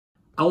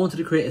I wanted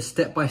to create a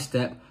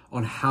step-by-step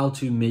on how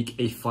to make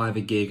a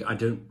Fiverr gig. I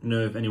don't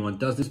know if anyone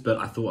does this, but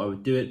I thought I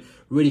would do it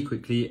really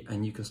quickly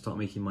and you can start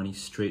making money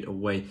straight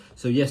away.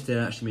 So yesterday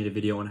I actually made a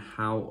video on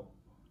how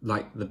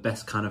like the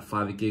best kind of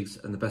Fiverr gigs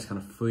and the best kind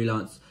of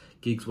freelance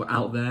gigs were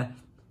out there,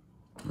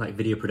 like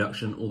video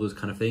production, all those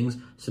kind of things.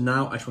 So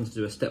now I just want to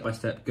do a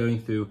step-by-step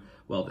going through,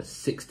 well, there's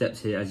 6 steps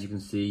here, as you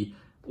can see,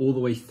 all the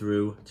way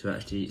through to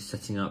actually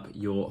setting up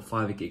your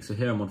Fiverr gig. So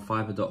here I'm on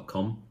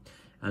fiverr.com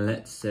and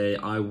let's say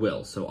I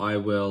will. So I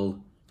will,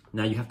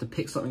 now you have to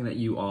pick something that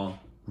you are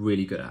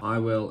really good at. I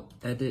will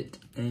edit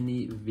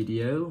any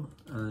video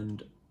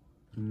and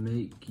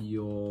make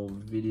your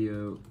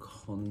video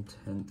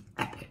content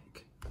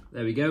epic.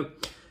 There we go.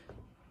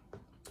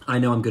 I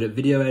know I'm good at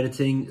video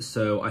editing,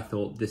 so I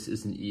thought this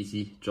is an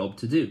easy job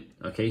to do.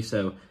 Okay,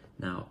 so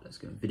now let's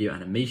go video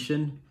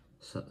animation,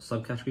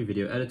 subcategory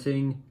video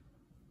editing,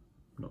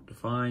 not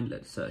defined.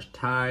 Let's search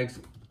tags,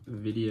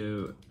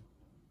 video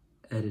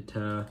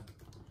editor,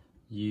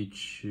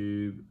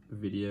 YouTube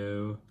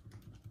video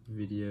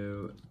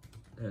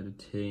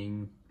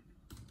editing,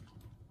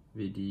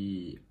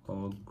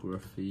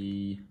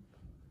 videography,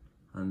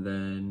 and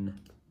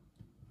then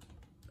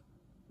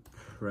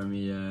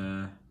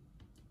Premiere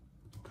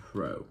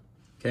Pro.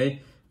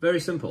 Okay, very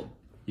simple.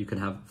 You can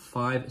have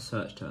 5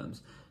 search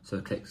terms. So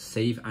click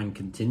save and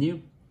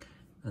continue,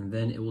 and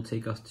then it will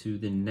take us to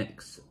the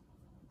next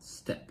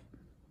step.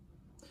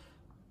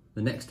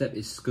 The next step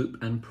is scope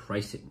and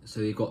pricing. So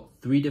you've got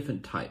 3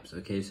 different types.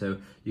 Okay, so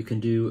you can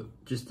do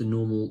just the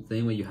normal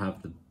thing where you have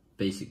the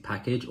basic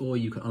package, or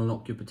you can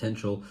unlock your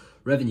potential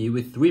revenue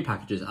with 3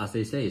 packages, as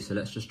they say. So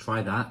let's just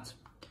try that.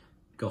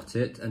 Got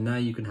it. And now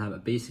you can have a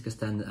basic, a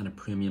standard, and a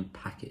premium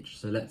package.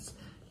 So let's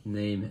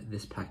name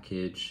this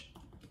package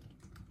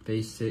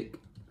basic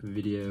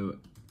video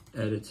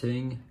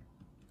editing,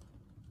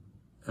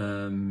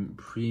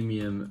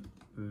 premium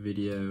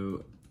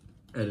video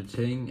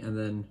editing, and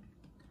then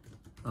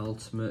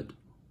ultimate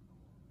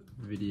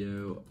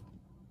video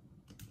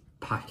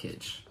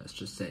package, let's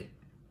just say.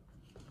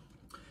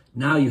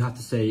 Now you have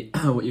to say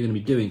what you're going to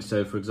be doing.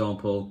 So for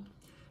example,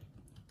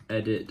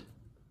 edit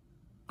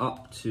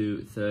up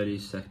to 30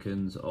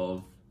 seconds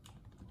of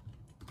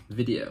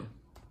video.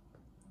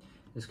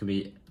 This can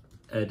be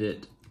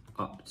edit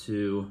up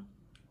to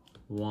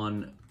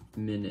 1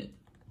 minute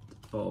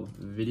of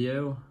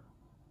video,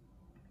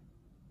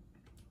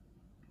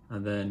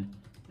 and then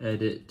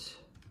edit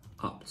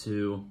up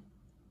to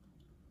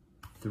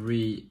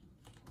 3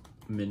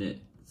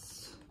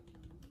 minutes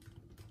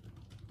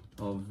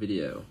of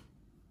video.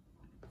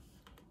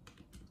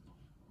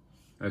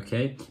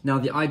 Okay, now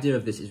the idea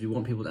of this is we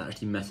want people to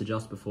actually message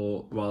us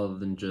before, rather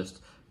than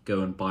just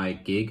go and buy a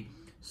gig.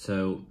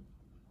 So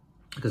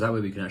because that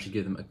way we can actually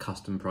give them a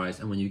custom price,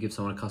 and when you give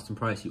someone a custom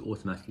price, you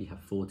automatically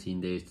have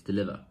 14 days to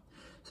deliver.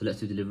 So let's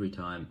do delivery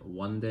time: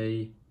 1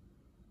 day,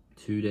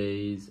 2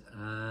 days,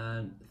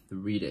 and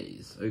 3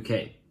 days.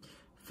 Okay,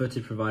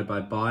 footage provided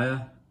by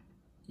buyer,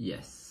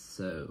 yes.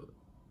 So,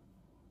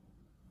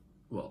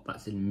 well,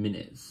 that's in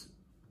minutes,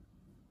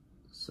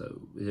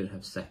 so we don't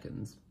have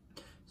seconds.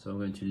 So I'm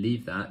going to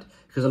leave that,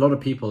 because a lot of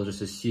people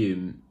just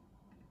assume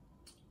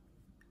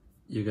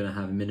you're going to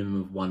have a minimum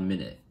of 1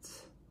 minute.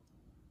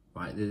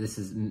 Right, this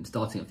is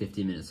starting at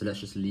 15 minutes, so let's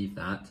just leave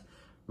that.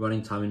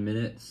 Running time in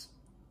minutes,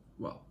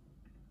 well,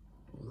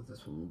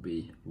 this one will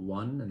be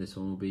 1 and this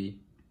one will be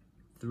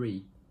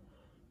 3.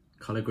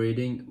 Color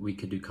grading, we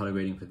could do color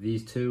grading for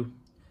these 2.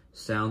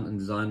 Sound and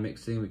design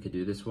mixing, we could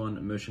do this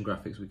one. Motion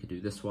graphics, we could do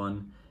this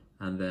one.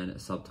 And then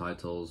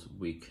subtitles,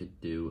 we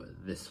could do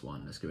this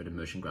one. Let's get rid of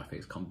motion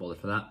graphics, can't bother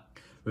for that.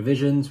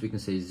 Revisions, we can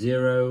say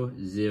 0,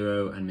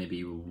 0, and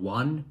maybe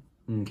 1,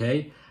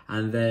 okay?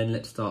 And then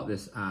let's start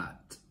this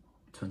at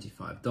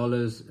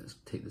 $25. Let's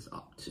take this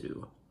up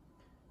to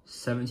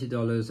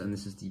 $70, and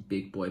this is the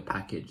big boy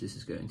package. This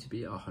is going to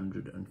be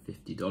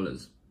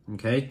 $150,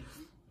 okay?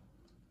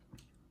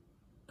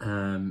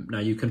 Now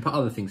you can put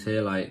other things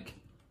here, like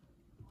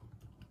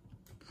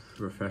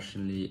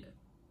professionally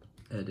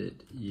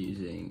edit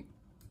using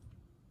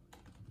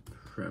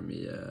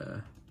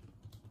Premiere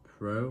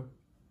Pro.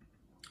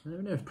 I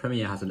don't know if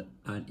Premiere has an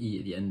E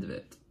at the end of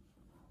it.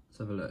 Let's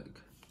have a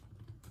look.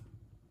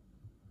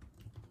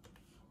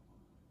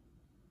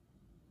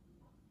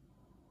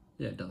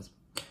 Yeah, it does.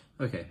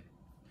 Okay.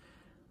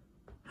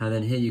 And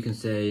then here you can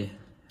say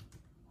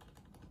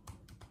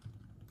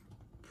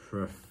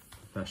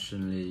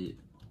professionally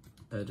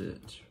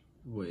edit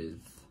with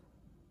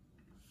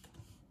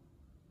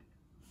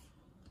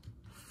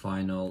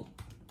Final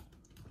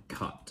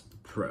Cut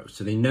Pro.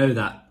 So they know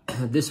that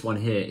this one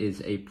here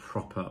is a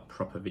proper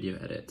video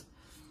edit.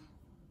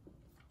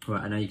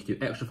 Right, and now you can do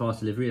extra fast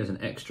delivery as an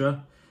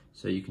extra.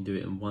 So you can do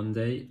it in 1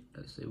 day,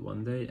 let's say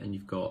 1 day, and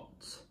you've got,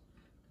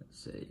 let's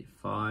say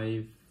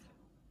 5,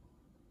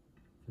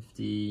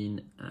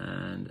 15,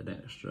 and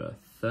an extra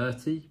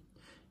 30.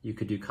 You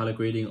could do color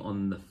grading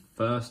on the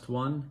first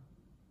one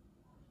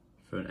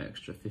for an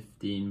extra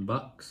 $15,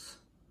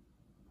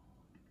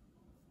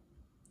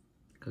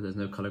 because there's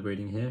no color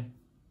grading here.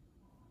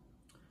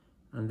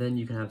 And then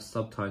you can have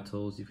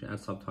subtitles. You can add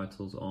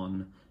subtitles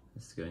on.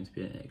 This is going to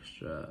be an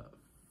extra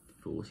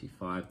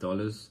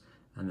 $45,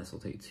 and this will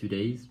take 2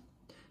 days.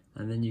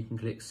 And then you can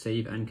click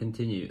save and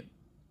continue.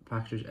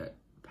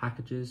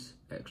 Packages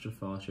extra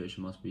fast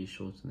duration must be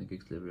shorter than the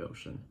gig delivery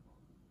option.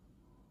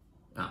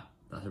 That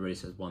already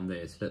says 1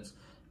 day. So let's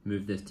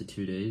move this to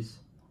 2 days,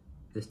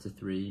 this to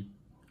 3,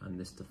 and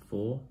this to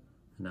 4.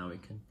 And now we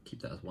can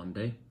keep that as 1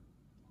 day.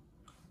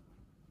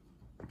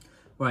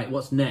 Right,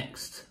 what's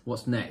next?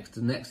 What's next?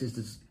 The next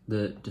is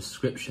the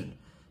description.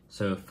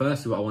 So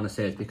firstly, what I want to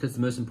say is, because the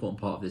most important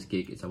part of this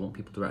gig is I want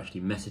people to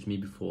actually message me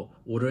before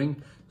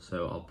ordering.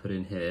 So I'll put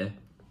in here,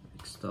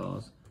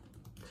 stars,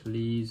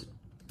 please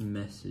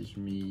message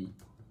me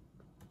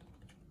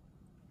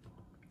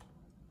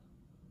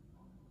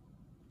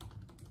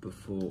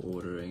before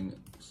ordering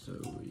so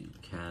we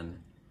can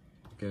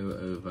go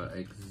over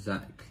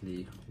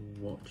exactly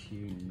what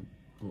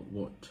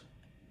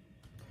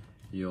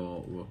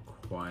your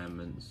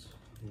requirements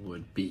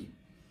would be.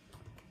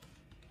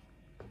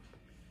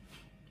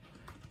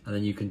 And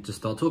then you can just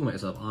start talking about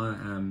yourself. I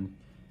am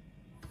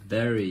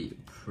very,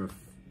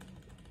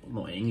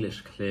 not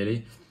English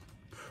clearly,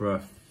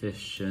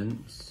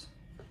 proficient.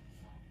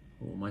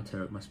 Oh, my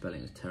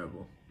spelling is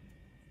terrible.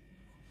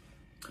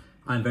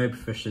 I'm very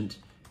proficient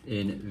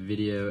in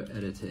video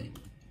editing.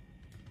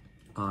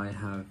 I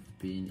have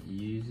been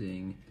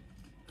using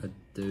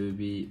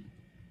Adobe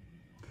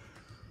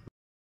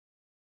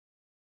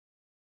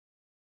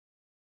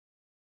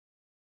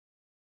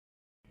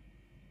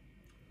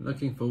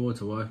Looking forward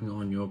to working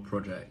on your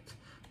project.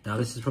 Now,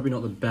 this is probably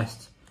not the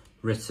best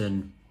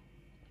written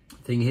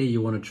thing here.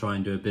 You want to try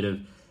and do a bit of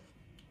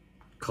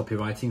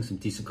copywriting, some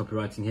decent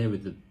copywriting here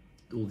with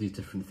all these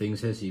different things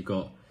here. So you've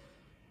got,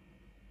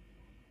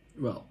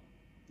 well,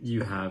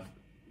 you have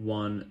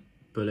 1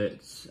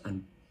 bullets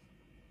and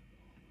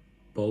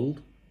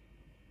bold.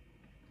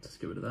 Let's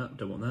get rid of that,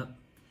 don't want that.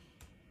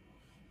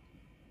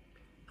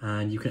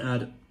 And you can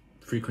add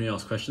frequently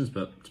asked questions,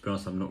 but to be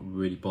honest, I'm not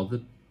really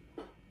bothered.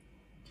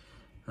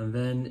 And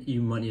then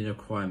you might need a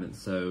requirement.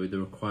 So the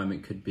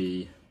requirement could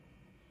be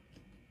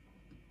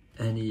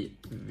any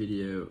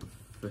video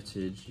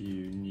footage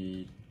you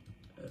need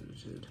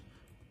edited,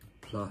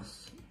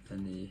 plus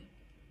any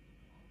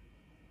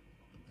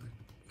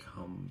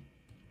accompanying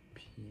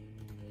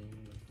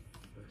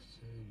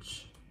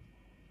footage.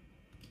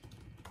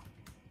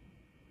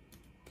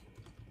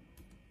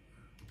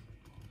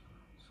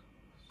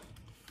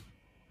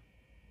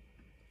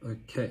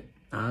 Okay,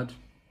 add,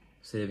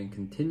 save and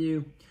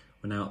continue.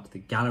 We're now up to the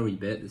gallery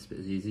bit. This bit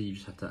is easy. You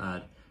just have to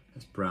add,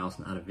 let's browse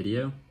and add a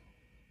video.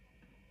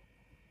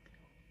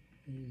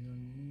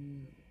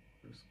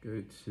 Let's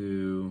go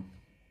to,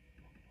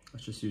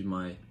 let's just use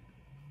my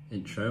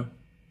intro.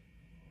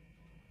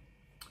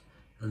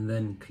 And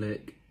then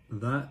click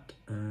that.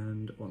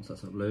 And once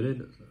that's uploaded,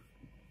 let's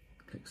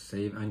click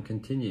save and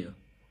continue.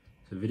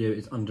 So video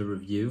is under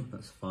review,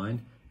 that's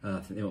fine.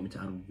 I think they want me to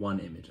add 1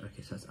 image.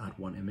 Okay, so let's add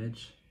 1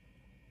 image.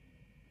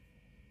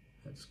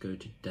 Let's go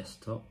to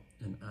desktop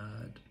and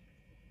add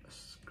a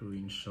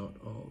screenshot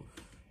of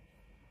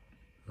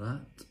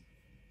that.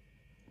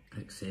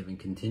 Click save and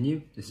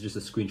continue. This is just a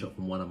screenshot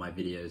from one of my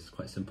videos,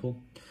 quite simple.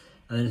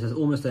 And then it says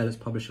almost there, let's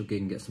publish your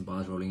gig and get some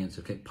bars rolling in.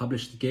 So click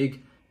publish the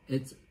gig.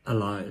 It's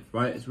alive,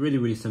 right? It's really,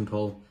 really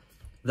simple.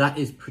 That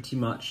is pretty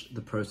much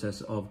the process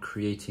of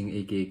creating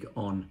a gig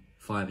on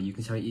Fiverr. You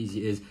can see how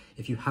easy it is.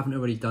 If you haven't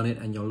already done it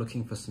and you're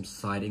looking for some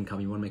side income,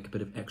 you want to make a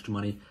bit of extra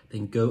money,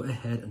 then go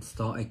ahead and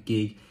start a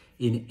gig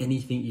in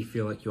anything you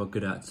feel like you're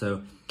good at.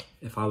 So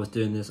if I was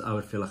doing this, I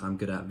would feel like I'm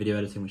good at video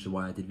editing, which is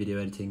why I did video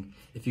editing.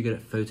 If you're good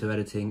at photo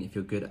editing, if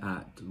you're good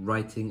at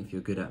writing, if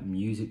you're good at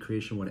music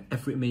creation,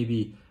 whatever it may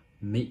be,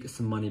 make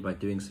some money by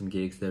doing some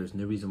gigs. There is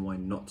no reason why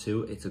not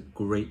to. It's a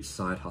great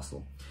side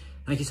hustle.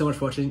 Thank you so much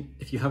for watching.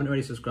 If you haven't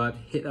already subscribed,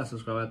 hit that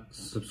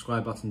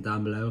subscribe button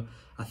down below.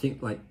 I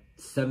think like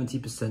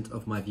 70%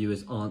 of my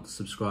viewers aren't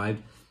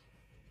subscribed.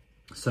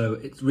 So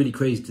it's really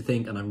crazy to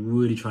think, and I'm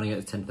really trying to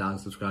get to 10,000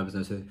 subscribers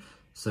now.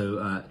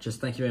 So just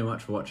thank you very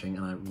much for watching,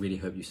 and I really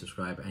hope you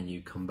subscribe and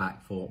you come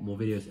back for more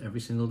videos every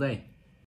single day.